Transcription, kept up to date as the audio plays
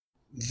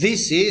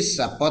This is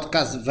a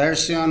podcast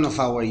version of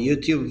our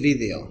YouTube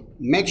video.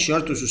 Make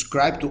sure to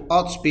subscribe to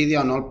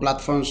Oddspedia on all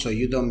platforms so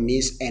you don't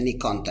miss any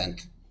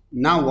content.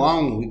 Now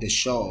on with the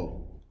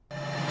show.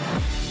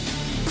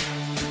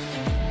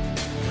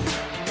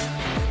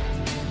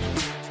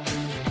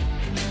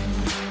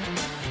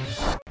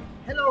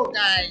 Hello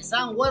guys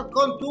and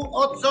welcome to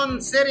Odds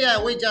on Serie.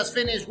 We just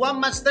finished one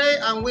match day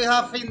and we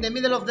have in the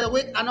middle of the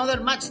week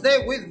another match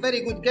day with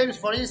very good games.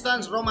 For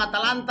instance,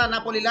 Roma-Atalanta,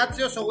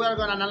 Napoli-Lazio. So we are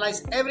going to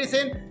analyze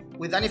everything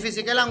with Danny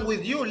Fisichella and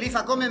with you. Leave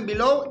a comment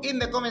below in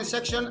the comment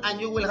section and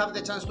you will have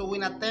the chance to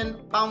win a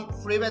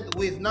 £10 free bet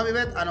with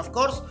Novibet. And of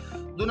course,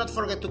 do not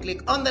forget to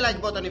click on the like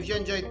button if you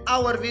enjoyed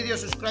our video,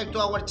 subscribe to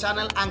our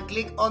channel and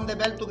click on the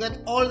bell to get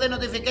all the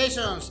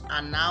notifications.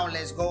 And now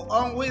let's go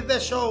on with the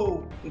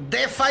show.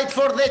 The fight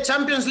for the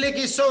Champions League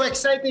is so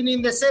exciting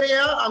in the Serie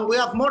A and we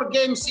have more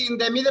games in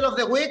the middle of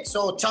the week.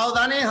 So ciao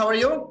Danny, how are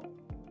you?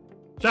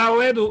 Ciao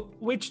Edu,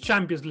 which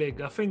Champions League?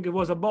 I think it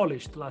was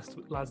abolished last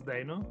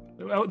day, no?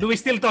 Do we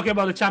still talk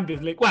about the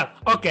Champions League? Well,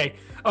 okay,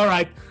 all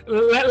right.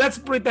 Let's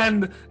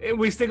pretend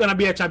we're still gonna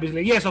be a Champions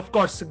League. Yes, of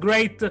course,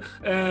 great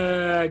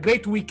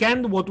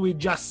weekend. What we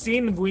just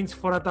seen: wins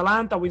for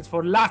Atalanta, wins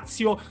for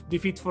Lazio,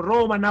 defeat for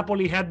Roma.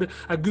 Napoli had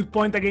a good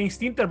point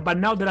against Inter, but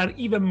now there are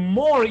even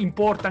more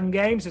important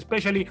games,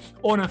 especially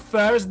on a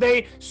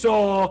Thursday.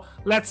 So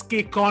let's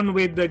kick on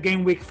with the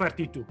game week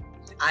 32.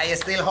 I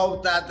still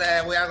hope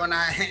that we are going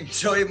to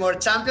enjoy more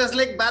Champions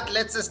League, but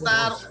let's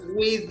start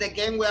with the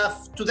game we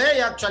have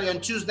today, actually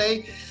on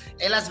Tuesday,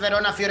 Hellas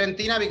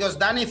Verona-Fiorentina, because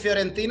Danny,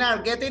 Fiorentina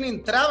are getting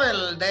in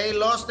trouble. They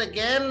lost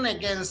again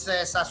against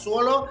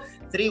Sassuolo,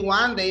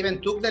 3-1. They even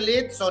took the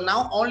lead, so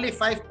now only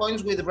 5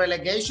 points with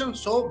relegation,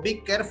 so be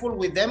careful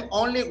with them.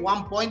 Only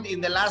 1 point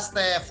in the last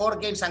 4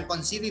 games and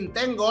conceding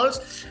 10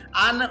 goals.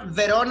 And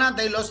Verona,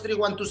 they lost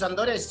 3-1 to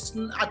Sampdoria. It's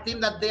a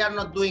team that they are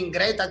not doing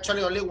great,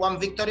 actually only 1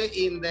 victory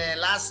in the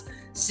last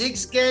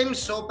 6 games,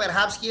 so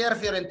perhaps here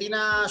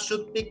Fiorentina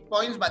should pick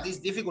points, but it's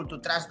difficult to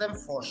trust them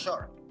for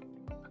sure.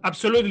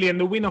 Absolutely, and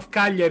the win of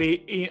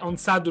Cagliari on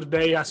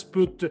Saturday has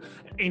put,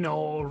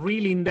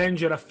 really in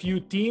danger a few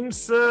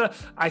teams.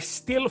 I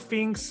still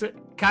think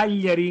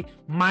Cagliari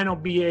might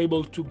not be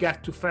able to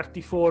get to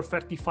 34,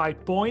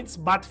 35 points,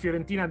 but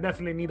Fiorentina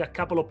definitely need a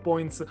couple of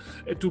points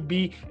to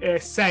be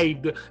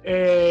saved.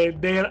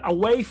 Their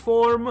away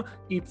form,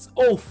 it's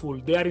awful.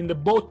 They are in the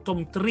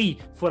bottom 3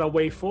 for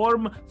away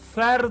form.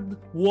 3rd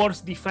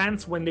worst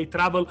defense when they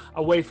travel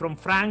away from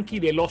Frankie.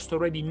 They lost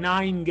already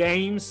 9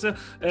 games.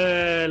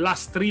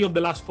 Last 3 of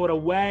the last 4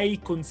 away,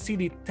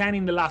 conceded 10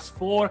 in the last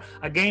 4.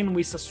 Again,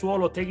 with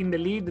Sassuolo taking the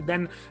lead,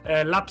 then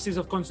lapses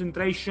of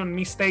concentration,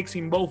 mistakes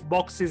in both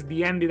boxes.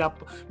 They ended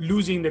up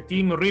losing the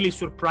team. Really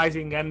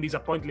surprising and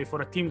disappointing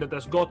for a team that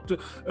has got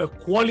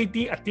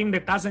quality, a team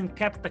that hasn't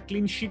kept a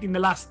clean sheet in the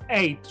last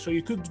 8. So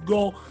you could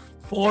go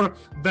for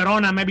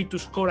Verona maybe to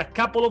score a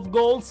couple of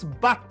goals,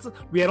 but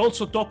we are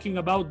also talking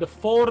about the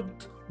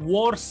 4th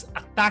worst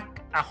attack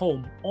at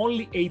home.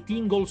 Only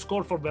 18 goals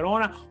scored for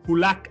Verona, who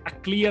lack a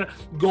clear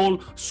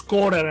goal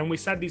scorer, and we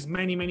said this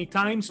many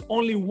times.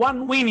 Only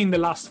 1 win in the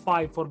last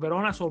 5 for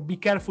Verona, so be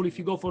careful if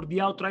you go for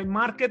the outright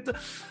market.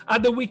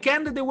 At the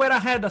weekend they were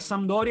ahead of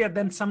Sampdoria,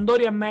 then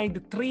Sampdoria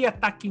made 3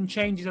 attacking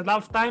changes at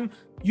halftime.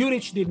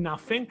 Juric did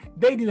nothing.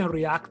 They didn't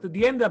react.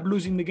 They ended up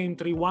losing the game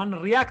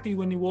 3-1, reacted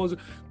when it was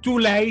too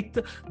late.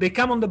 They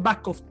come on the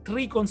back of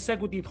 3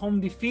 consecutive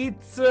home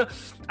defeats.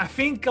 I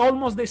think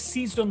almost the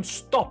season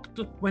stopped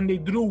when they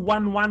drew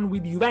 1-1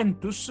 with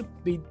Juventus.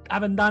 They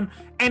haven't done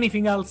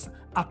anything else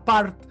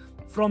apart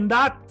from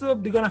that. They're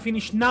going to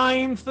finish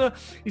 9th.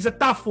 It's a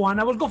tough one.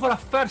 I will go for a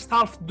first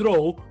half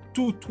draw.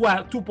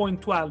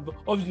 2.12.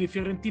 Obviously,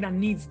 Fiorentina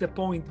needs the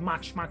point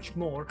much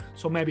more.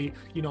 So maybe,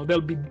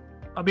 they'll be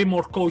a bit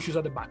more cautious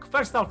at the back.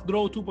 First half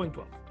draw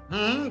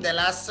 2.12. The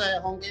last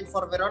home game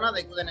for Verona,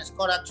 they couldn't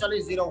score,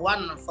 actually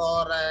 0-1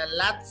 for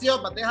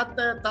Lazio, but they had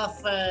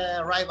tough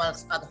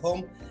rivals at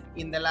home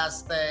in the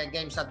last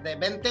games at the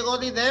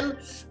Bentegodi. Then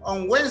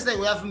on Wednesday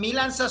we have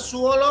Milan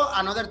Sassuolo,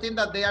 another team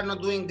that they are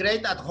not doing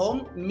great at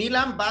home.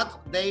 Milan, but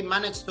they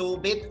managed to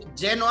beat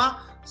Genoa,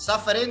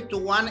 suffering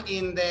 2-1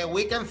 in the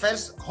weekend.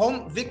 First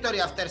home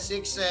victory after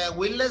 6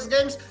 winless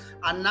games.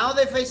 And now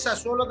they face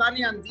Sassuolo,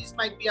 Dani, and this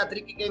might be a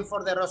tricky game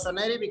for the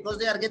Rossoneri because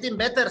they are getting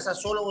better.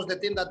 Sassuolo was the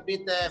team that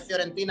beat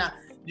Fiorentina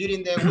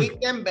during the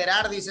weekend.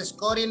 Berardi is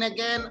scoring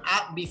again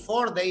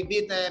before they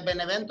beat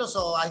Benevento.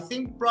 So I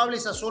think probably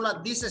Sassuolo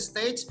at this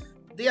stage,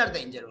 they are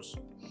dangerous.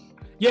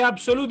 Yeah,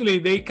 absolutely.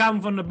 They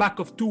come from the back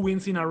of 2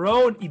 wins in a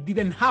row. It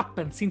didn't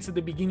happen since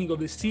the beginning of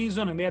the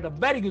season, and they had a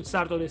very good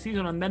start of the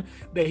season, and then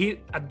they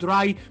hit a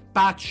dry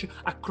patch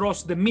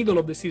across the middle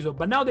of the season.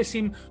 But now they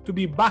seem to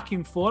be back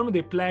in form.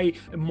 They play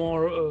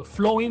more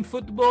flowing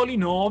football.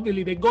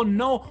 Obviously they got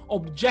no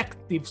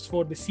objectives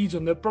for the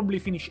season. They'll probably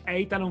finish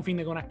 8th. I don't think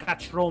they're going to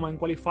catch Roma and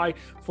qualify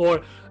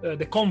for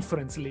the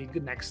Conference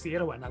League next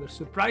year. Well, another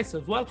surprise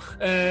as well.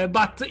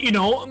 But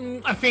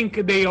I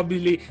think they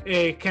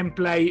obviously can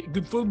play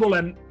good football,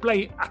 and and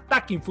play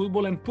attacking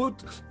football and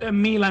put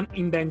Milan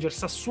in danger.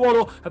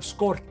 Sassuolo have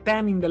scored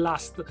 10 in the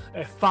last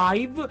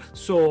 5,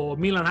 so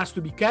Milan has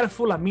to be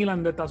careful. A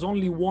Milan that has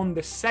only won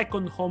the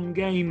second home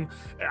game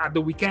at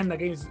the weekend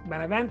against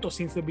Benevento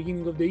since the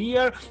beginning of the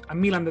year. A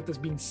Milan that has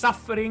been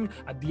suffering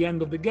at the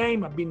end of the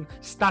game, have been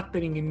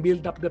stuttering in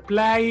build up the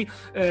play,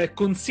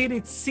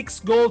 conceded 6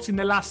 goals in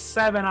the last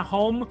 7 at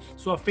home.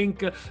 So I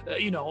think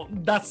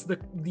that's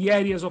the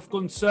areas of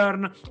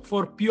concern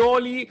for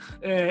Pioli.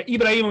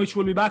 Ibrahimovic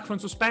will be back from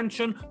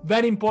suspension.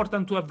 Very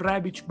important to have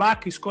Rebic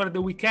back. He scored at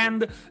the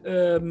weekend.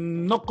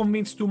 Not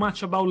convinced too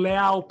much about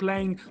Leao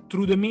playing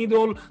through the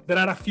middle. There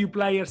are a few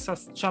players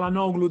as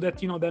Çalhanoğlu that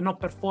they're not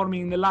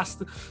performing in the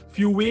last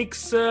few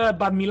weeks,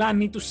 but Milan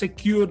need to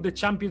secure the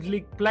Champions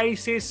League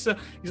places.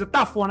 It's a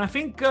tough one. I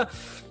think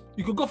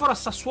you could go for a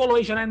Sassuolo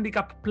Asian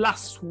handicap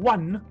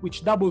 +1,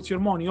 which doubles your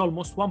money,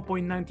 almost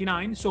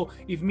 1.99. So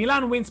if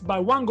Milan wins by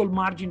 1 goal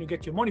margin, you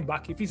get your money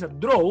back. If it's a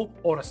draw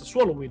or a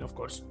Sassuolo win, of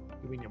course,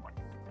 you win your money.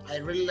 I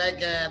really like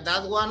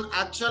that one,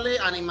 actually.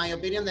 And in my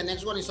opinion, the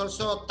next one is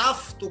also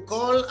tough to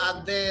call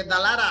at the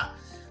Dallara.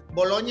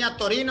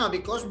 Bologna-Torino,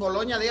 because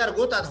Bologna, they are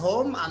good at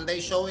home, and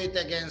they show it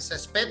against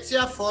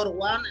Spezia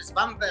 4-1.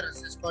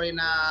 Svampers scoring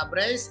a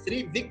brace,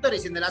 3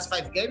 victories in the last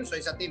 5 games, so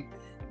it's a team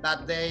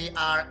that they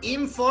are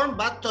in form.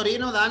 But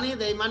Torino, Dani,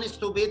 they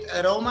managed to beat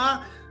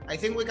Roma. I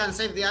think we can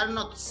say they are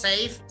not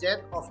safe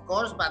yet, of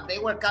course, but they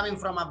were coming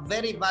from a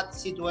very bad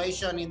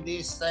situation in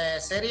this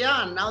Serie,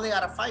 and now they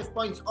are 5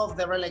 points off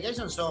the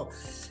relegation. So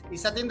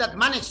it's a team that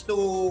managed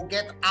to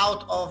get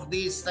out of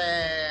this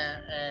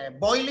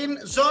boiling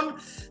zone.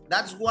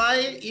 That's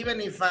why, even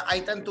if I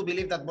tend to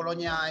believe that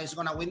Bologna is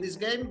going to win this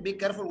game, be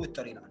careful with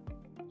Torino.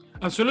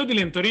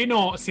 Absolutely, and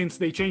Torino, since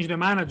they changed the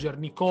manager,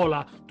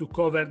 Nicola took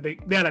over.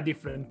 They are a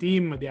different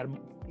team.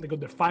 They got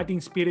their fighting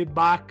spirit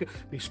back.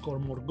 They score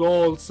more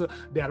goals.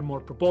 They are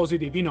more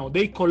propositive.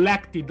 They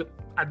collected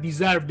a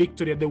deserved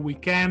victory at the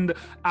weekend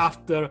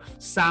after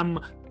some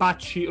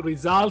patchy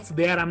results.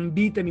 They are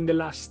unbeaten in the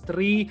last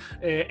 3.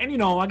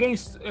 And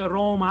against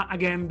Roma,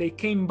 again, they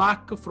came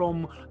back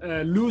from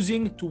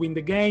losing to win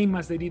the game,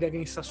 as they did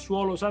against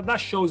Sassuolo. So that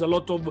shows a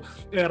lot of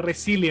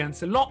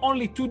resilience. Not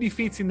only 2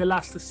 defeats in the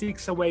last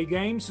 6 away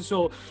games.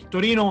 So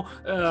Torino,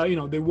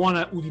 they won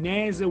at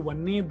Udinese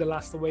 1-0 the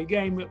last away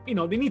game.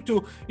 They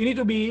need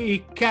to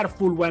be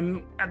careful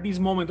when at this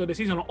moment of the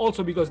season,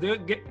 also because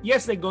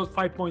they got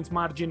 5 points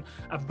margin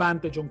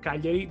advantage on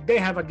Cagliari. They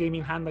have a game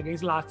in hand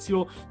against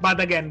Lazio, but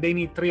again, they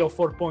need 3 or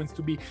 4 points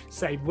to be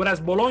saved.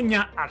 Whereas Bologna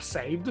are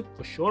saved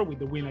for sure with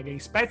the win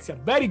against Spezia.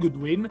 Very good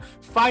win.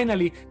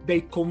 Finally,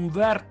 they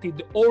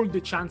converted all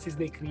the chances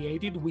they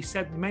created. We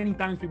said many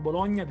times with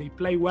Bologna, they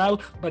play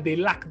well, but they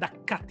lack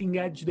that cutting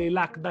edge. They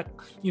lack that,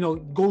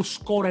 goal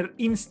scorer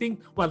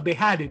instinct. Well, they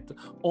had it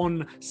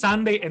on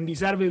Sunday and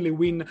deservedly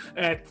win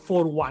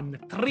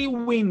 4-1. 3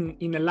 wins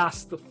in the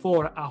last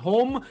 4 at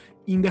home.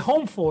 In the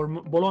home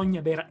form,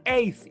 Bologna, they're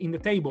 8th in the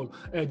table,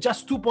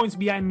 just 2 points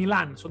behind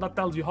Milan. So that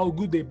tells you how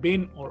good they've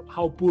been or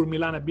how poor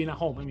Milan have been at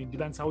home. I mean, it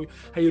depends how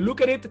you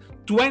look at it.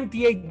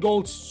 28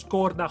 goals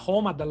scored at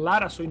home at the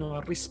Lara, so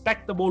a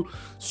respectable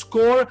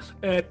score.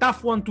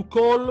 Tough one to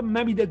call.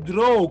 Maybe the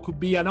draw could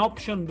be an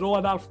option. Draw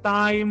at half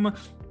time.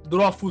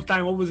 Draw full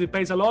time obviously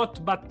pays a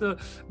lot, but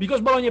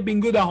because Bologna have been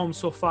good at home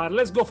so far,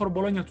 let's go for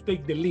Bologna to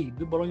take the lead.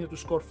 Bologna to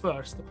score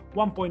first,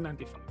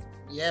 1.95.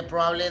 Yeah,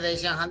 probably the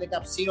Asian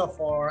handicap 0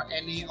 for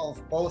any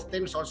of both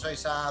teams also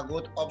is a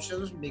good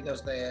option,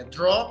 because the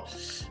draw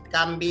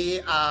can be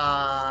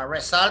a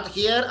result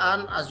here,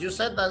 and as you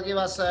said, that give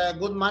us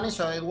good money,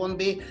 so it won't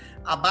be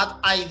a bad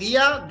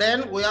idea.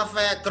 Then we have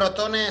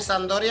Crotone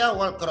Sampdoria.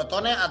 Well,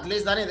 Crotone, at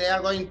least, Dani, they are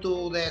going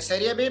to the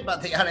Serie B,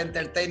 but they are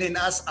entertaining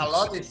us a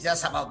lot. It's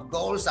just about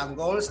goals and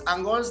goals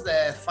and goals.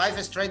 The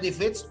 5 straight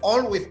defeats,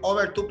 all with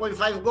over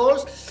 2.5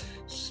 goals.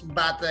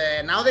 But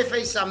now they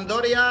face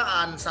Sampdoria,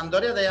 and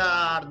Sampdoria, they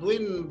are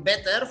doing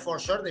better for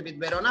sure. They beat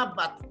Verona,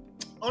 but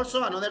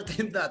also another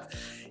team that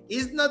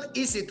is not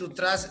easy to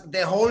trust.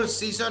 The whole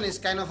season is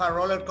kind of a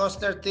roller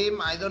coaster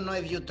team. I don't know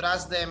if you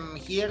trust them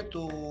here to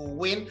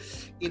win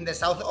in the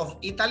south of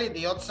Italy.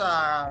 The odds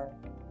are,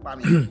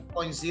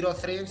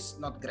 0.03 is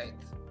not great.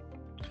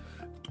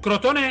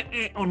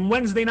 Crotone on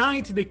Wednesday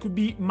night, they could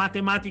be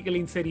mathematically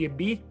in Serie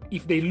B.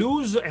 If they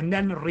lose and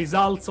then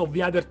results of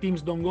the other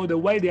teams don't go the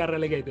way, they are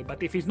relegated.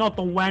 But if it's not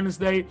on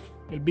Wednesday,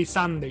 it'll be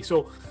Sunday.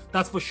 So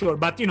that's for sure.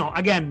 But,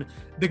 again,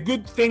 the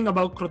good thing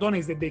about Crotone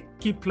is that they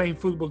keep playing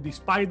football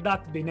despite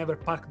that. They never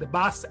park the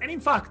bus. And in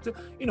fact,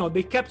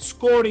 they kept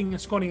scoring.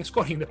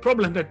 The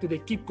problem that they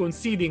keep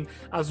conceding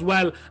as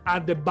well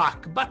at the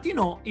back. But,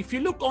 if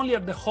you look only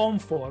at the home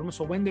form,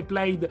 so when they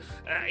played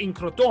in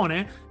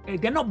Crotone,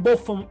 they're not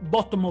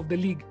bottom of the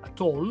league at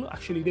all.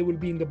 Actually, they will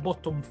be in the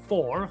bottom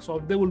 4. So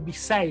they will be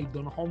saved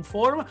on home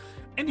form.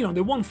 And,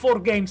 they won 4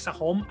 games at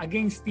home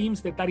against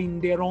teams that are in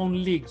their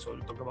own league. So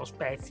we talk about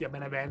Spezia,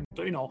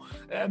 Benevento,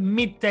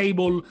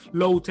 mid-table,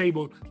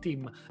 low-table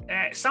team.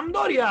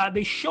 Sampdoria,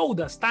 they showed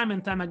us time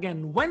and time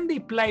again when they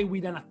play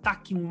with an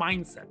attacking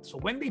mindset. So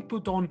when they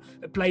put on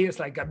players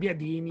like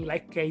Gabbiadini,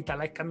 like Keita,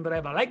 like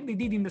Candreva, like they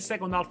did in the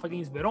second half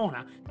against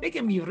Verona, they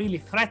can be really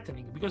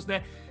threatening because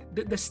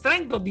the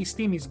strength of this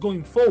team is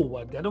going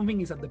forward. I don't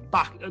think it's at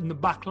the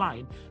back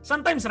line.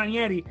 Sometimes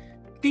Ranieri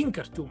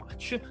tinkers too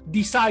much,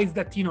 decides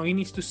that he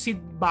needs to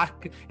sit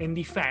back and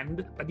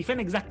defend, but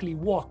defend exactly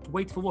what?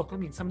 Wait for what? I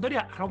mean,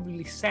 Sampdoria are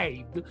obviously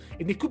saved,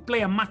 and they could play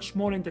a much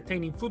more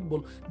entertaining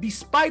football,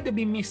 despite them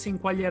being missing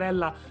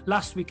Quagliarella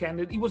last weekend.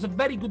 It was a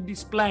very good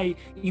display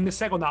in the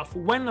second half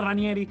when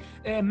Ranieri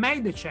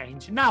made the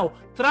change. Now,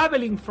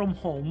 traveling from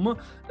home,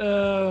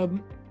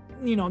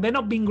 they're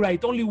not being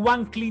great. Only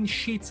 1 clean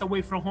sheet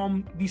away from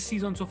home this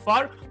season so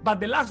far. But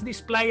the last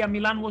display at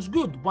Milan was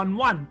good,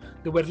 1-1.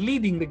 They were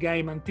leading the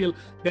game until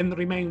then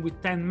remained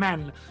with 10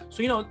 men.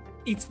 So,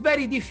 it's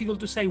very difficult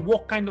to say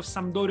what kind of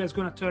Sampdoria is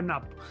going to turn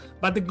up.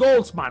 But the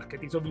goals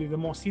market is obviously the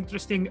most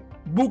interesting.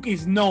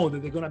 Bookies know that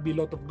there are going to be a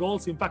lot of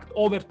goals. In fact,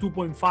 over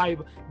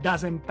 2.5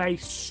 doesn't pay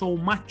so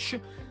much.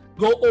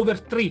 Go over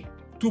 3,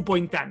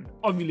 2.10.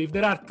 Obviously, if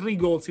there are 3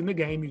 goals in the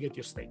game, you get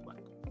your stake back.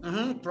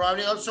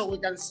 Probably also we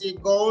can see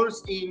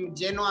goals in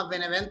Genoa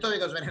Benevento,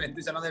 because Benevento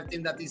is another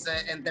team that is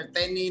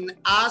entertaining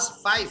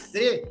us.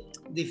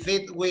 5-3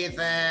 defeat with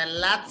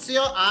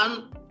Lazio,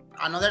 and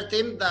another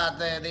team that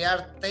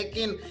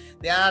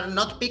they are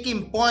not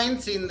picking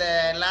points in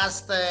the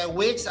last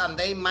weeks, and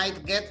they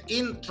might get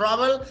in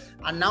trouble.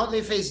 And now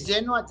they face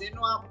Genoa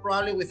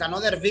probably with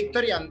another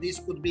victory, and this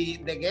could be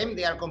the game.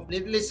 They are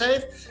completely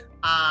safe.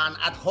 And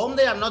at home,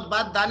 they are not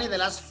bad, Danny. The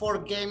last 4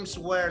 games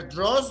were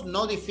draws,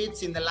 no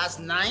defeats in the last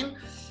 9.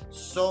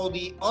 So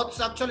the odds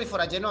actually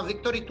for a Genoa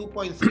victory,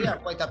 2.3, are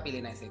quite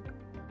appealing, I think.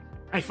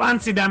 I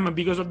fancy them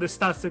because of the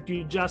stats that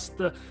you just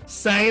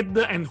said,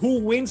 and who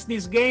wins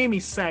this game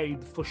is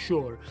saved for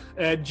sure.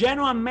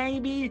 Genoa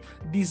maybe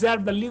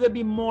deserved a little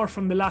bit more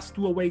from the last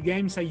 2 away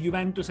games at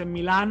Juventus and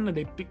Milan.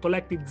 They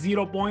collected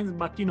 0 points,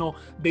 but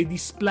they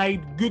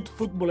displayed good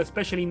football,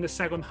 especially in the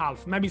second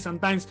half. Maybe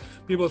sometimes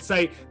people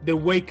say they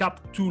wake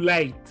up too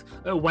late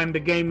when the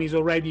game is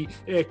already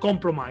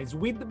compromised.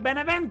 With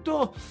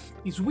Benevento,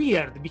 it's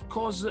weird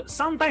because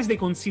sometimes they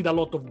concede a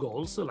lot of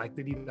goals, like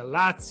they did at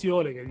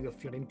Lazio, like they did at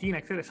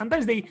Fiorentina, etc.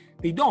 Sometimes they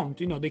don't,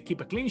 they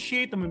keep a clean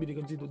sheet, or maybe they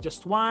concede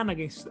just 1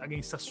 against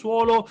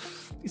Sassuolo.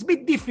 It's a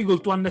bit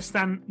difficult to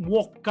understand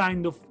what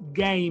kind of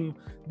game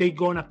they're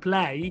gonna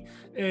play.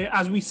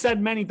 As we said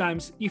many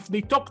times, if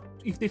they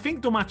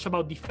think too much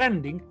about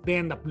defending, they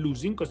end up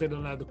losing because they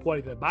don't have the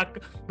quality at the back.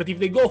 But if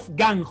they go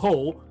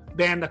gung-ho,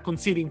 they end up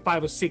conceding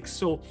 5 or 6.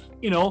 So,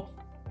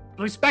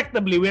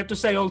 respectably, we have to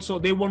say also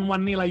they won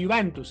 1-0 at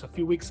Juventus a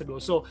few weeks ago.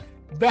 So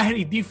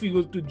very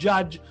difficult to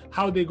judge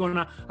how they're going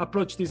to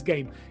approach this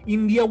game.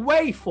 In the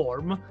away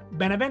form,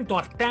 Benevento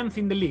are 10th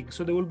in the league,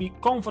 so they will be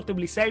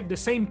comfortably safe, the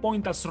same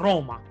point as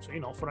Roma. So,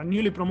 for a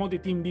newly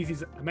promoted team, this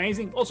is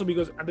amazing. Also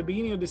because at the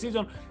beginning of the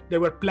season, they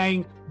were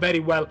playing very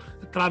well,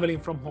 traveling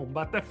from home.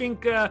 But I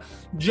think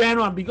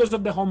Genoa, because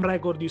of the home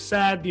record you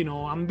said,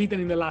 unbeaten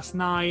in the last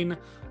 9,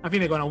 I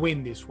think they're going to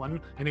win this one,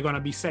 and they're going to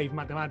be safe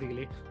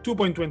mathematically.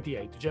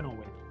 2.28, Genoa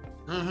win.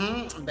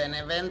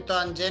 Benevento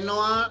and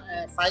Genoa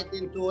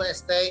fighting to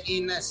stay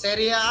in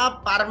Serie A.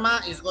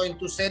 Parma is going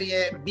to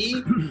Serie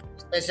B,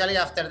 especially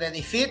after the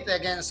defeat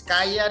against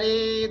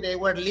Cagliari. They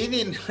were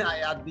leading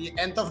at the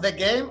end of the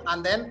game,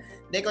 and then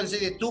they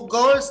conceded 2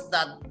 goals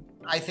that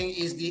I think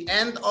is the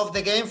end of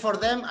the game for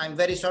them. I'm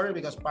very sorry,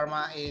 because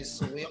Parma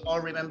we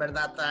all remember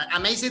that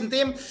amazing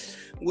team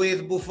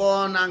with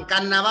Buffon and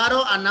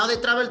Cannavaro, and now they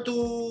travel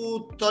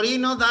to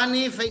Torino,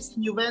 Dani,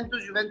 facing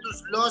Juventus.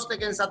 Juventus lost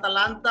against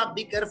Atalanta.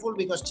 Be careful,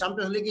 because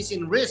Champions League is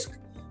in risk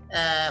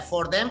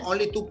for them.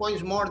 Only 2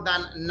 points more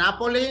than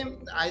Napoli.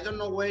 I don't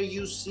know where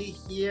you see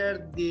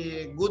here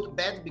the good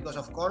bet, because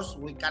of course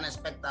we can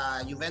expect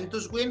a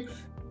Juventus win,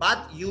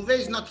 but Juve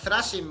is not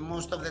thrashing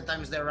most of the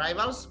times their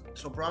rivals,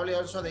 so probably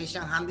also the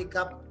Asian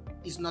handicap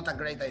is not a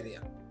great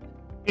idea.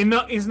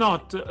 It's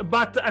not,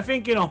 but I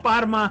think,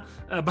 Parma,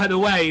 by the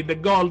way, the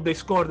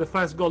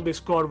first goal they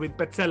scored with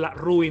Pezzella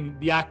ruined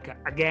the hack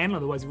again,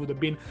 otherwise it would have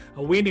been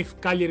a win if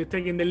Cagliari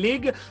taken the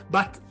league.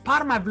 But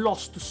Parma have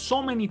lost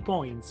so many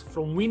points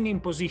from winning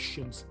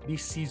positions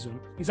this season.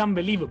 It's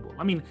unbelievable.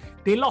 I mean,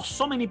 they lost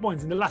so many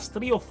points in the last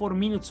 3 or 4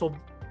 minutes of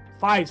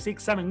 5,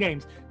 6, 7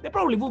 games. They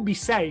probably would be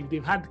saved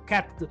if had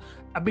kept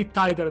a bit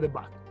tighter at the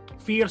back.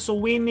 Fears of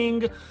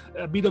winning,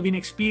 a bit of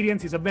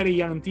inexperience. It's a very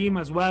young team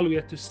as well, we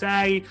have to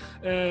say.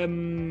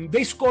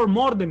 They score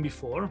more than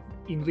before.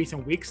 in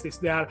recent weeks.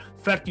 They are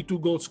 32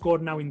 goals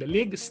scored now in the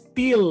league.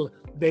 Still,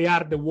 they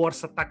are the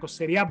worst attack of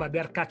Serie A, but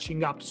they're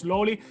catching up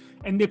slowly.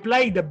 And they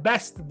play the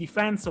best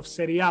defense of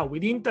Serie A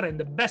with Inter and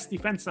the best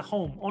defense at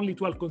home, only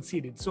 12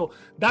 conceded. So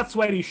that's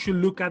where you should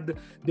look at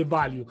the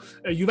value.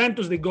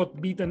 Juventus, they got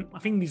beaten, I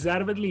think,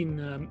 deservedly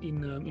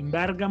in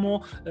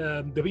Bergamo.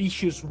 The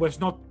issues was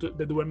not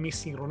that they were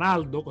missing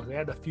Ronaldo, because they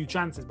had a few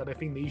chances, but I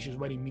think the issues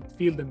were in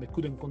midfield and they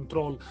couldn't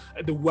control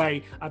the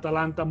way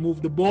Atalanta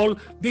moved the ball.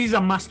 This is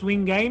a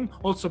must-win game,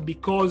 also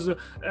because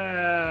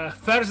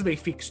Thursday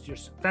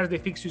fixtures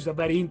are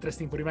very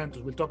interesting for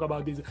Juventus. We'll talk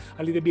about this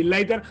a little bit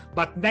later,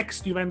 but next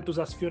Juventus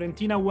has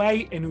Fiorentina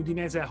away and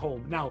Udinese at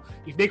home. Now,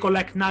 if they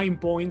collect 9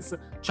 points,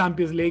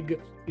 Champions League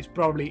is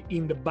probably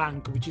in the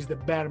bank, which is the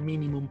bare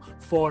minimum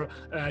for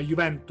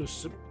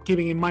Juventus,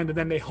 keeping in mind that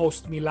then they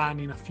host Milan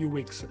in a few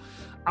weeks.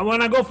 I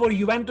want to go for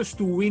Juventus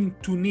to win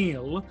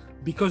 2-0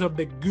 because of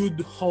the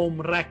good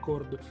home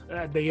record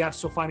they have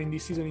so far in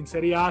this season in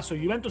Serie A. So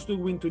Juventus to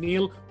win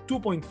 2-0,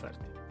 2.30.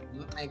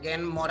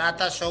 Again,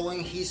 Morata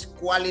showing his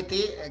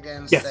quality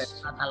against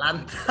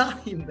Atalanta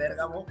in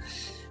Bergamo.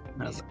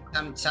 Missing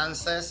some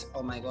chances.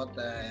 Oh my God,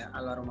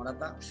 Alvaro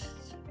Morata.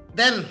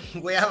 Then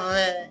we have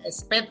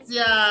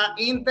Spezia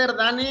Inter.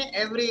 Danny,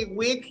 every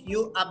week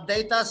you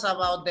update us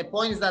about the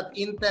points that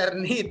Inter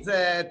needs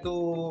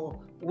to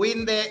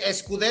win the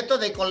Scudetto.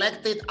 They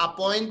collected a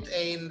point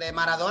in the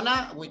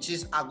Maradona, which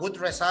is a good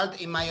result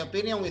in my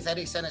opinion, with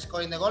Eriksen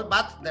scoring the goal,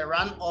 but the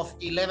run of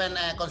 11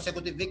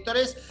 consecutive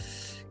victories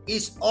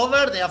is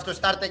over. They have to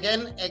start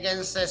again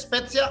against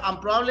Spezia, and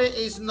probably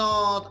is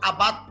not a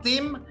bad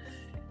team.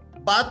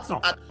 But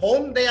at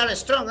home, they are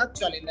strong,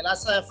 actually. In the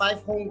last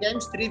 5 home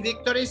games, 3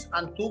 victories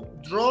and 2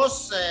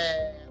 draws.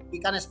 We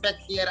can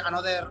expect here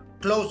another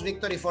close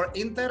victory for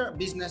Inter,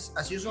 business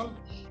as usual.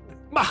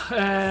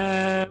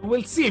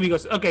 We'll see,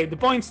 because, the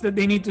points that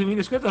they need to win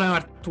the Scudetto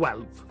are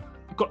 12.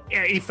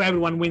 If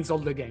everyone wins all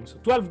the games.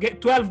 So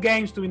 12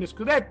 games to win the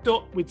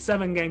Scudetto with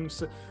 7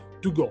 games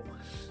to go.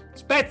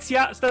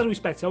 Spezia, start with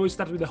Spezia. I always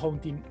start with the home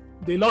team.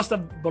 They lost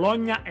at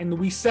Bologna, and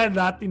we said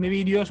that in the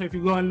video. So if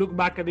you go and look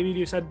back at the video,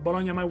 you said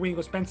Bologna might win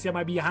because Spezia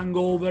might be a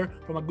hangover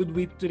from a good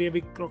victory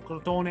with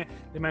Crotone.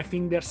 They might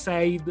think they're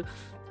saved,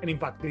 and in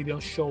fact, they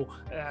don't show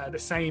the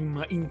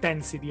same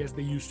intensity as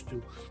they used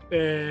to.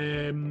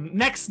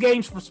 Next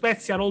games for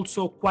Spezia are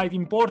also quite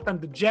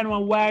important. The Genoa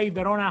away,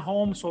 Verona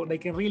home, so they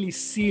can really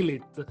seal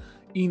it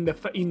in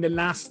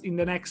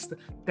the next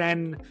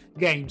 10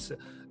 games.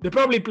 They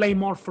probably play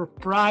more for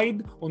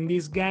pride on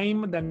this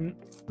game than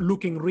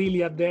looking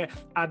really at the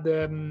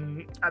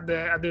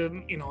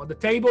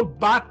table,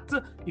 but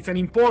it's an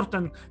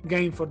important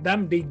game for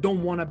them. They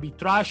don't want to be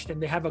trashed,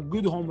 and they have a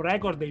good home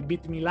record. They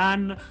beat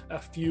Milan a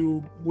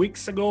few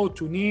weeks ago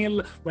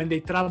 2-0. When they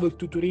traveled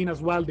to Turin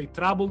as well, they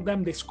troubled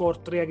them. They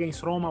scored 3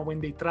 against Roma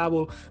when they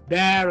travel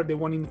there. They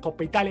won in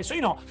Coppa Italia. So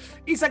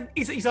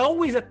it's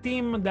always a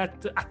team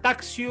that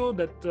attacks you,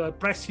 that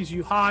presses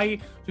you high.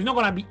 So it's not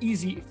going to be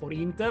easy for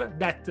Inter.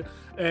 That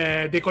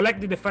they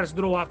collected the first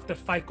draw after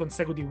 5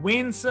 consecutive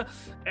wins.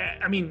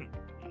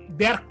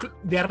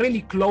 They're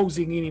really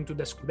closing in into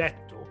the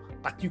Scudetto,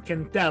 but you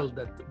can tell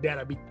that they're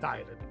a bit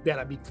tired. They're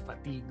a bit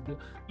fatigued.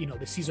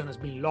 The season has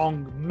been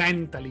long.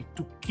 Mentally,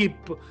 to keep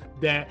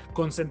the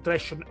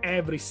concentration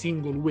every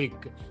single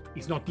week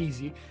is not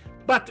easy.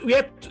 But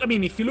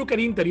if you look at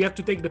Inter, you have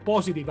to take the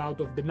positive out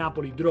of the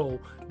Napoli draw.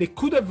 They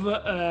could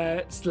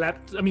have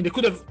slept. They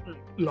could have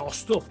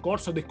lost, of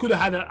course. So they could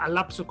have had a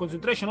lapse of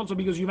concentration. Also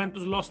because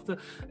Juventus lost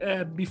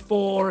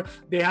before.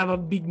 They have a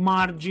big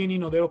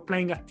margin. They were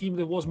playing a team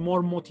that was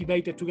more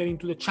motivated to get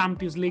into the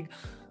Champions League.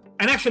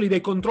 And actually, they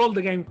controlled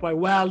the game quite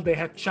well. They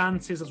had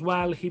chances as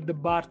well, hit the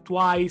bar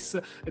twice.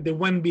 They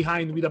went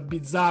behind with a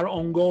bizarre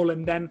own goal,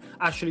 and then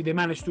actually they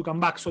managed to come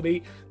back. So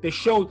they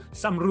showed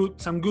some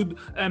good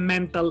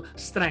mental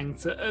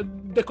strength.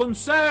 The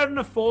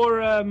concern for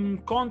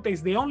Conte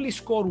is they only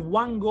scored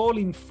 1 goal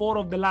in 4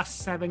 of the last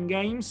 7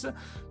 games.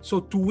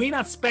 So to win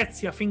at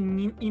Spezia, I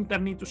think Inter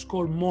need to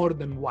score more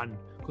than 1,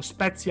 because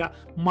Spezia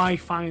might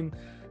find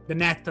the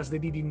net as they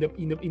did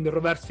in the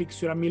reverse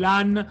fixture at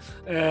Milan.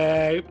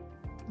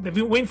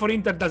 The win for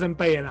Inter doesn't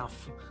pay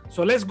enough.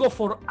 So let's go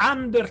for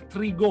under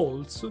 3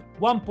 goals,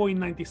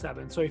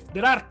 1.97. So if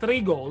there are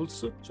 3 goals,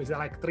 so it's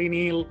like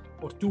 3-0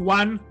 or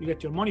 2-1, you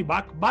get your money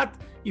back. But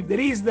if there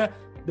is the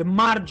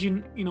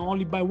margin,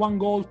 only by 1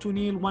 goal,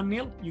 2-0,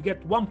 1-0, you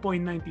get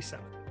 1.97.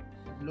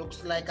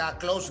 Looks like a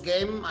close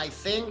game, I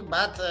think,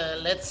 but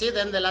let's see.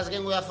 Then the last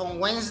game we have on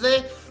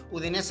Wednesday,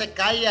 Udinese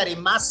Cagliari,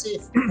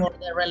 massive for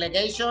the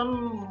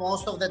relegation.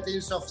 Most of the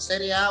teams of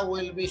Serie A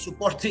will be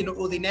supporting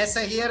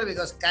Udinese here,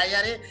 because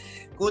Cagliari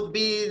could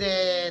be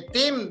the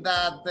team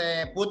that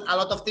put a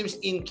lot of teams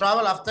in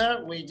trouble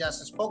after we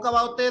just spoke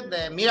about it.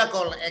 The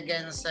miracle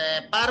against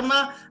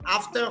Parma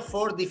after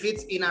 4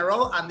 defeats in a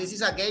row. And this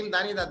is a game,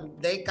 Danny,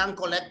 that they can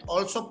collect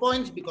also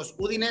points, because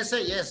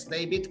Udinese, yes,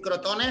 they beat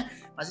Crotone,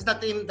 but it's a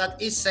team that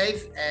is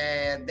safe.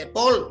 De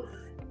Paul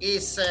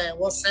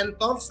was sent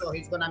off, so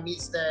he's gonna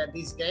miss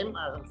this game.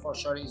 For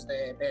sure, he's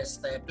the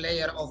best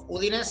player of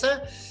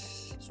Udinese.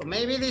 So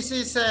maybe this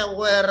is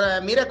where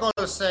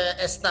miracles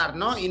start,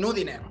 no? In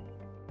Udine.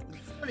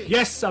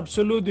 Yes,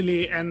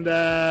 absolutely, and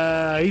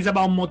it's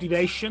about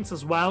motivations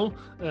as well.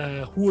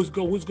 Who's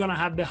gonna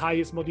have the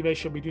highest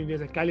motivation between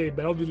Udinese and Cagliari?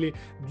 But obviously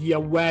the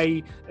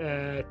away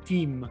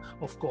team,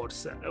 of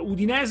course.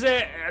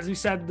 Udinese, as we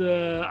said,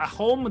 at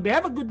home they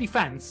have a good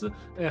defense,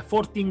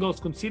 14 goals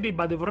conceded,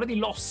 but they've already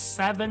lost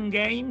 7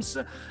 games,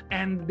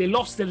 and they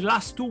lost the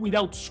last 2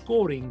 without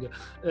scoring.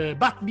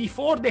 But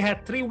before they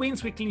had 3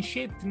 wins with clean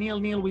sheet,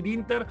 0-0 with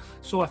Inter.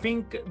 So I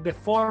think the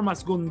form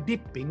has gone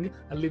dipping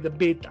a little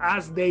bit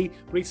as they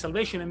reach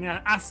salvation.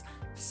 And as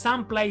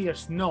some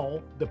players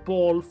know, the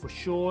Paul for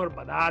sure,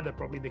 but other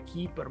probably the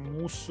keeper,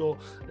 Musso,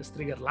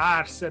 Striger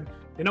Larsen,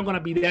 they're not going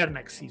to be there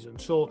next season.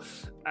 So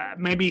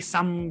maybe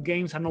some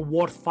games are not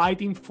worth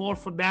fighting for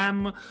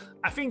them.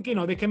 I think,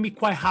 they can be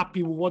quite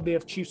happy with what they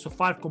have achieved so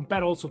far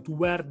compared also to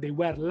where they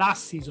were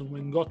last season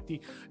when Gotti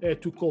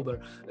took over.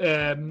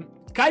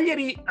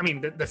 Cagliari, I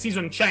mean, the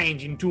season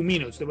changed in 2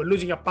 minutes. They were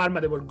losing at Parma.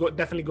 They were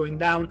definitely going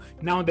down.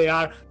 Now they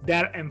are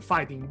there and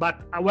fighting.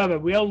 But however,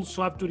 we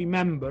also have to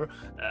remember,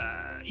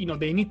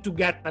 they need to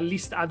get at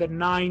least other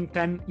 9,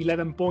 10,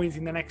 11 points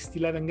in the next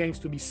 11 games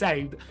to be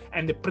saved.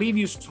 And the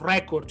previous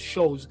record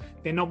shows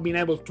they've not been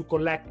able to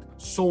collect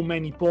so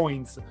many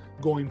points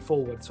going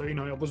forward. So,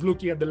 I was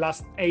looking at the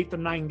last 8 or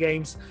 9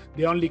 games,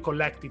 they only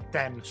collected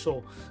 10.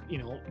 So,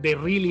 they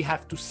really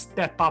have to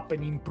step up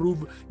and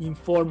improve in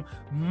form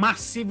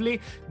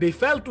massively. They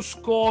failed to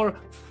score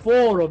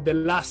 4 of the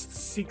last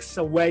 6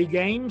 away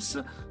games.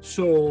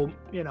 So,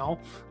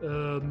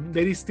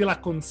 there is still a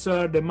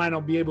concern they might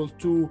not be able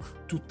to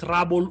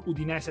trouble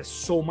Udinese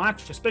so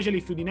much, especially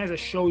if Udinese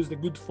shows the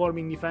good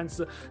forming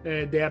defense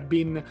they have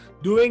been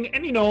doing.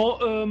 And,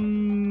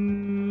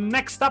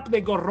 next up, they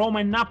got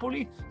Roma and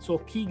Napoli. So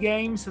key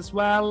games as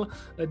well.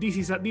 This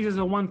is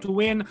a one to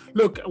win.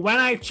 Look, when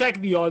I checked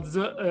the odds,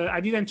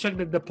 I didn't check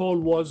that the Paul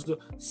was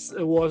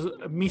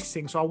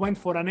missing. So I went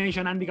for an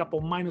Asian handicap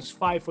of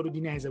 -5 for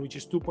Udinese, which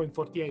is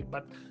 2.48.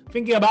 But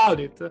thinking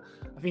about it,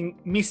 I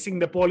think missing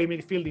the Paul in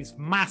midfield is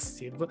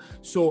massive.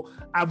 So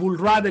I would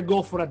rather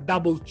go for a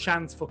double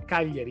chance for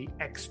Cagliari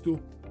X2.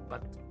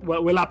 But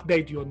we'll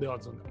update you on the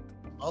odds on that.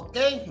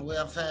 Okay, we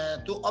have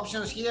 2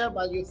 options here,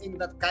 but you think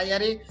that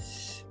Cagliari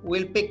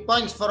will pick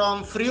points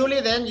from Friuli.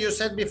 Then you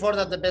said before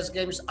that the best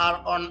games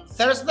are on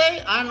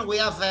Thursday, and we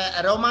have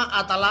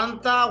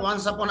Roma-Atalanta.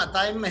 Once upon a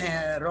time,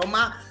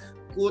 Roma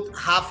could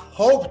have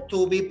hoped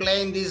to be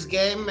playing this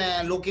game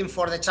looking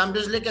for the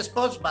Champions League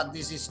spots, but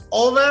this is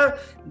over.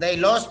 They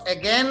lost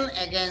again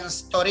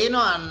against Torino,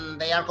 and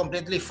they are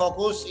completely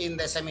focused in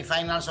the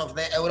semifinals of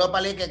the Europa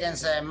League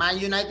against Man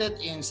United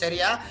in Serie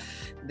A.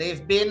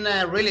 They've been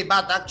really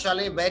bad,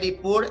 actually, very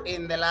poor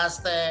in the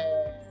last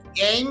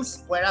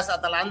games, whereas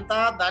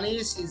Atalanta, Danny,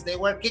 since they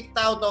were kicked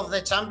out of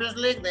the Champions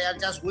League, they are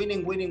just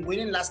winning.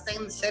 Last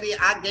 10 Serie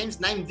A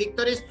games, 9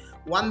 victories,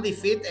 1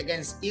 defeat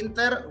against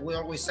Inter, we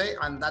always say,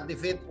 and that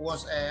defeat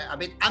was a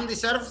bit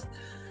undeserved.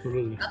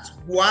 Really? That's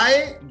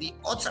why the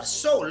odds are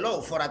so low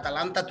for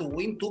Atalanta to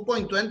win,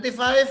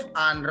 2.25,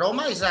 and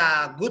Roma is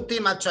a good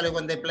team actually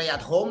when they play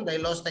at home. They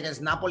lost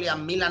against Napoli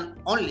and Milan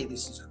only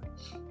this season.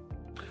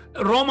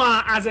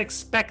 Roma, as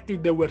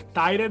expected, they were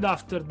tired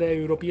after the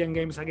European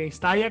games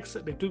against Ajax.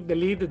 They took the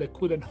lead, they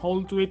couldn't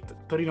hold to it.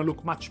 Torino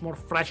looked much more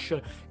fresh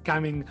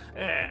coming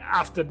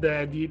after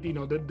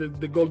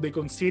the goal they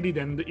conceded,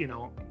 and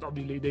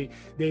obviously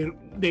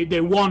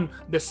they won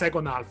the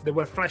second half. They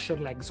were fresher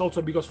legs,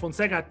 also because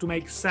Fonseca had to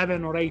make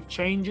 7 or 8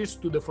 changes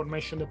to the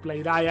formation that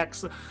played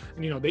Ajax.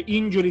 And, the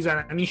injuries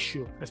are an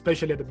issue,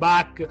 especially at the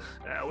back,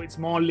 with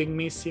Smalling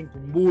missing,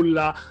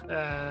 Kumbulla.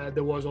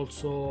 There was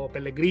also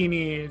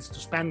Pellegrini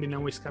suspended.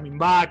 Now he's coming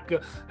back.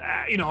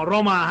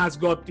 Roma has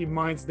got in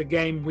mind the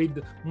game with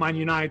Man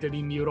United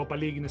in the Europa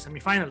League in the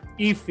semi-final,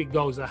 if it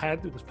goes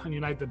ahead, because Man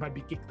United might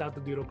be kicked out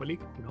of the Europa League,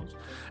 who knows.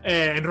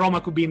 And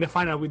Roma could be in the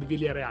final with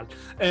Villarreal.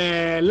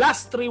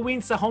 Last 3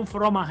 wins at home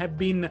for Roma have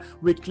been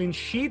with clean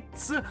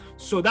sheets,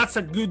 so that's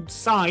a good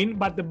sign.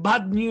 But the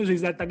bad news is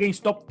that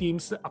against top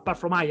teams, apart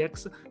from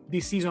Ajax,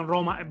 this season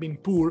Roma have been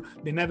poor.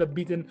 They never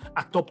beaten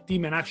a top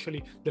team, and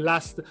actually the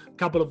last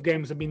couple of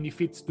games have been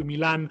defeats to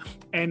Milan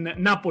and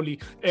Napoli.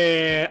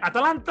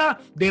 Atalanta,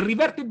 they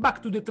reverted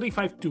back to the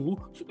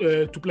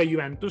 3-5-2 to play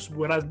Juventus,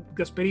 whereas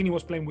Gasperini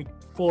was playing with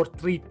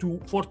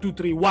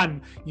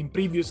 4-2-3-1 in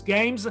previous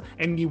games,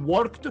 and it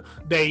worked.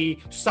 They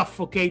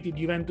suffocated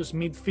Juventus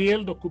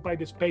midfield, occupied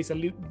the space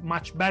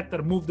much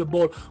better, moved the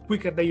ball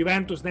quicker than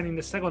Juventus. Then in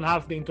the second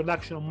half, the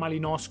introduction of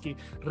Malinowski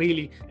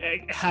really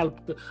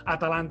helped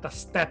Atalanta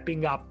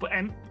stepping up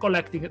and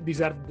collecting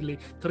deservedly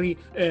 3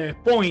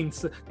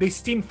 points. They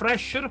seem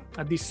fresher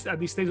at this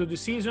stage of the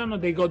season.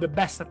 They got the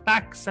best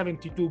attack,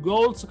 72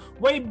 goals,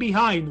 way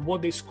behind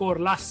what they scored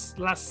last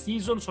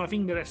season. So I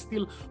think there is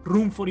still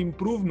room for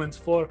improvements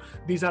for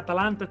this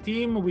Atalanta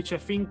team, which I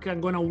think are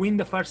going to win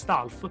the first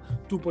half,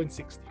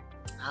 2.60.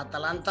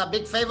 Atalanta,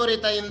 big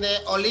favorite in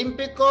the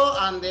Olimpico,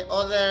 and the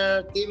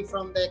other team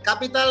from the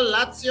capital,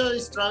 Lazio,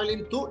 is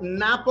traveling to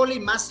Napoli.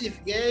 Massive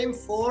game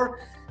for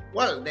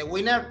Well, the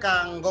winner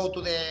can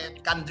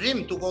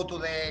dream to go to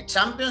the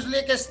Champions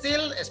League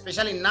still,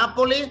 especially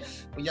Napoli.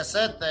 We just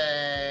said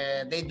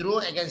they drew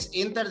against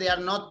Inter. They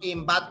are not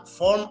in bad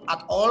form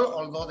at all,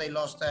 although they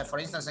lost, for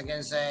instance,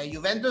 against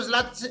Juventus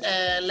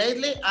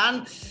lately.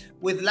 And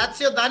with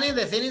Lazio, Dani,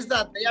 the thing is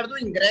that they are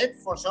doing great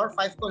for sure.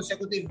 5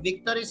 consecutive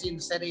victories in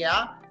Serie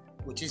A,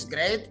 which is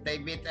great. They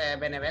beat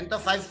Benevento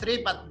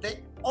 5-3, but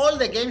all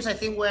the games I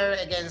think were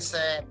against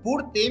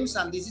poor teams,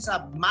 and this is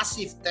a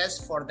massive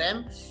test for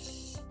them.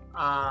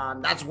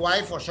 That's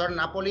why for sure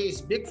Napoli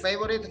is big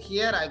favorite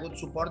here. I would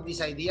support this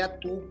idea,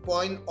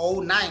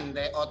 2.09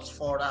 the odds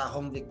for a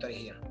home victory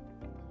here.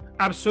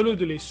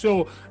 Absolutely.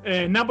 So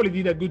Napoli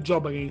did a good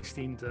job against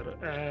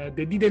Inter.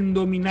 They didn't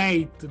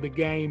dominate the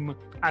game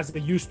as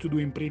they used to do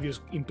in previous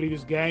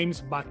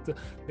games, but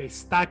they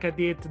stuck at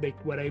it. They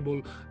were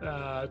able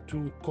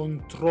to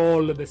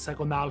control the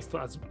second half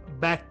as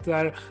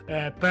better.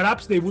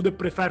 Perhaps they would have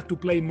preferred to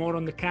play more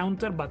on the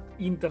counter, but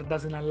Inter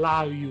doesn't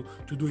allow you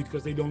to do it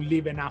because they don't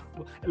leave a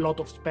lot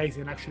of space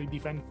and actually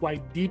defend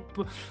quite deep.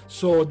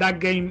 So that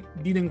game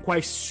didn't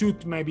quite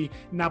suit maybe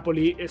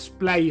Napoli's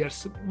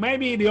players.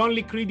 Maybe the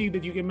only critic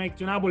that you can make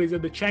to Napoli is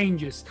that the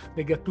changes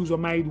that Gattuso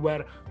made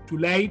were too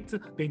late.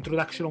 The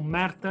introduction of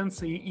Mertens,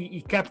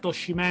 he kept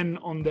Osimhen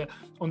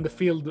on the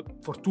field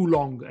for too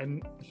long,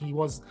 and he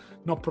was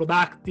not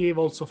productive.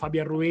 Also,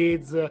 Fabian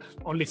Ruiz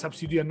only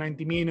substituted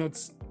 90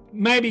 minutes.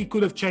 Maybe he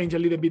could have changed a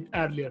little bit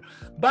earlier.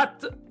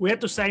 But we have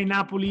to say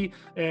Napoli,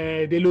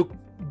 they look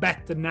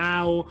better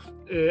now.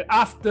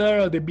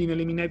 After they've been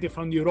eliminated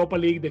from the Europa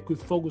League, they could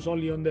focus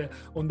only on the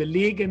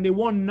league, and they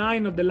won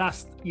 9 of the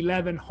last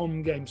 11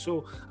 home games.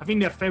 So I think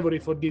they're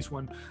favorite for this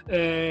one.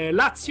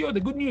 Lazio,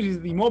 the good news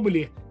is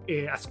Immobile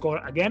has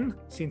scored again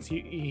since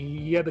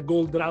he had a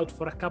goal drought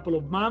for a couple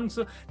of months.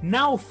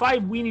 Now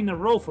 5 wins in a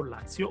row for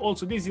Lazio.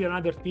 Also, this is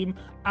another team,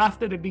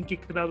 after they've been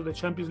kicked out of the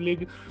Champions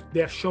League,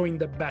 they're showing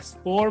the best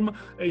form.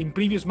 In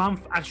previous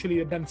month, actually,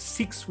 they've done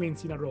 6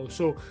 wins in a row.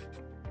 So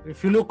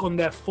if you look on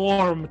their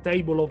form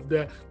table of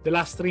the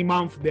last 3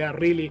 months, they are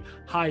really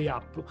high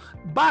up.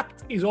 But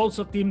it's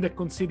also a team that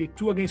conceded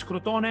 2 against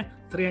Crotone,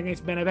 3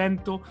 against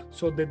Benevento,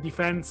 so the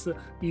defense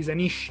is an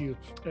issue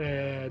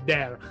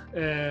there.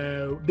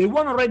 They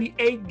won already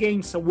 8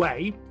 games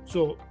away,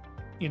 so,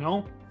 you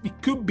know, it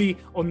could be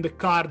on the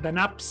card an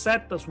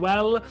upset as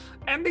well.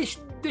 And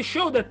they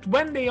show that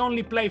when they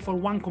only play for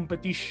one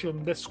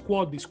competition, the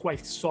squad is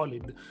quite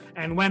solid.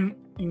 And when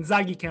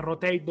Inzaghi can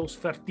rotate those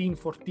 13,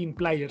 14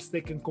 players,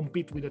 they can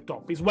compete with the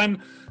top. It's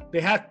when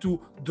they had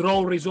to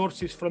draw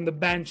resources from the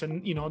bench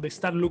and, you know, they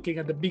start looking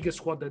at the biggest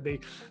squad that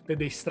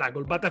they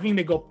struggle. But I think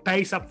they got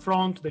pace up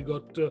front, they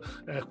got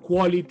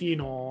quality, you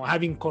know,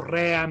 having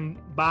Correa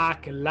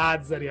back and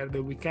Lazzari at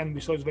the weekend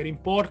we saw is very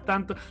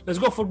important. Let's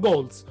go for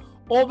goals.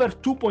 Over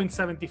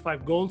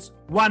 2.75 goals,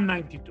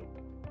 192.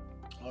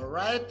 All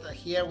right,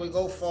 here we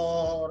go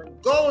for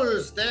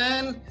goals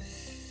then.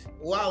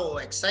 Wow,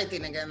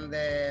 exciting again,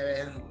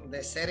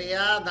 the Serie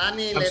A.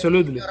 Dani,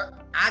 absolutely.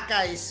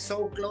 Aka is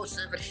so close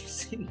every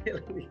single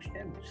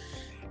weekend.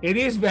 It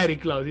is very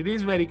close. It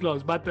is very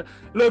close. But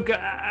look,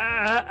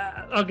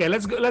 okay,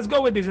 let's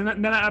go with this, and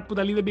then I'll put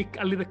a little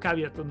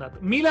caveat on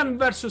that. Milan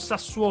versus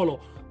Sassuolo,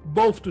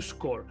 both to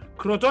score.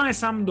 Crotone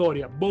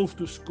Sampdoria, both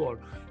to score.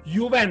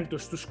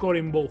 Juventus to score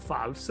in both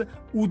halves.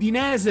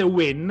 Udinese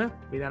win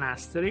with an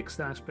asterisk,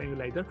 I'll explain you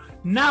later.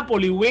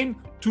 Napoli win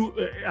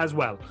as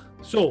well.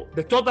 So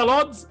the total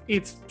odds,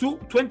 it's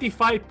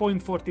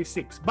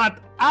 25.46. But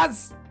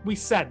as we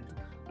said,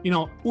 you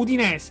know,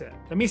 Udinese,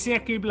 the missing a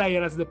key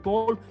player as the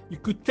pole, you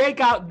could take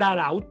that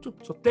out.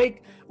 So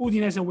take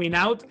Udinese win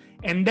out,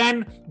 and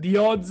then the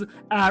odds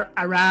are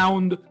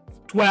around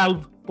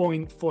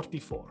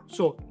 12.44.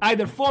 So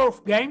either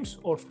 4 games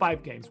or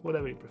 5 games,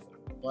 whatever you prefer.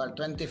 Well,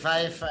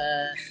 25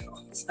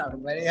 odds are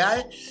very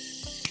high,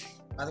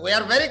 but we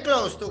are very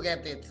close to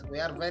get it.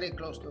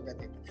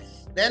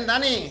 Then,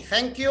 Dani,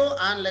 thank you,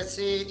 and let's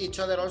see each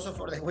other also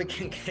for the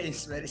weekend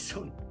games very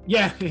soon.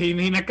 Yeah,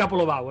 in a couple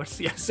of hours.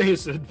 Yeah, see you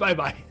soon.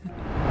 Bye-bye.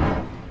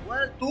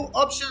 Well, 2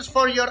 options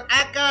for your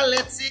ACA.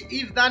 Let's see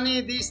if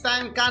Dani this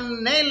time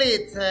can nail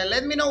it.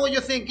 Let me know what you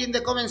think in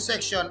the comment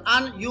section,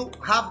 and you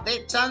have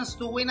the chance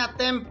to win a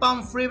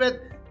 £10 free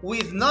bet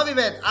with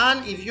Novibet.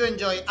 And if you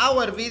enjoy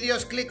our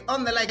videos, click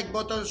on the like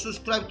button,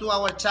 subscribe to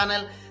our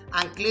channel,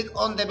 and click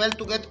on the bell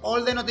to get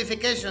all the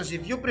notifications.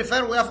 If you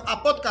prefer, we have a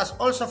podcast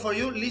also for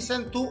you.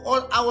 Listen to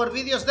all our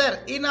videos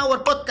there in our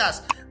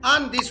podcast.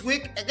 And this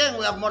week, again,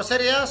 we have more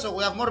Serie A, so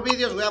we have more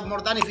videos, we have more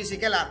Dani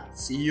Fisichella.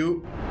 See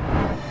you.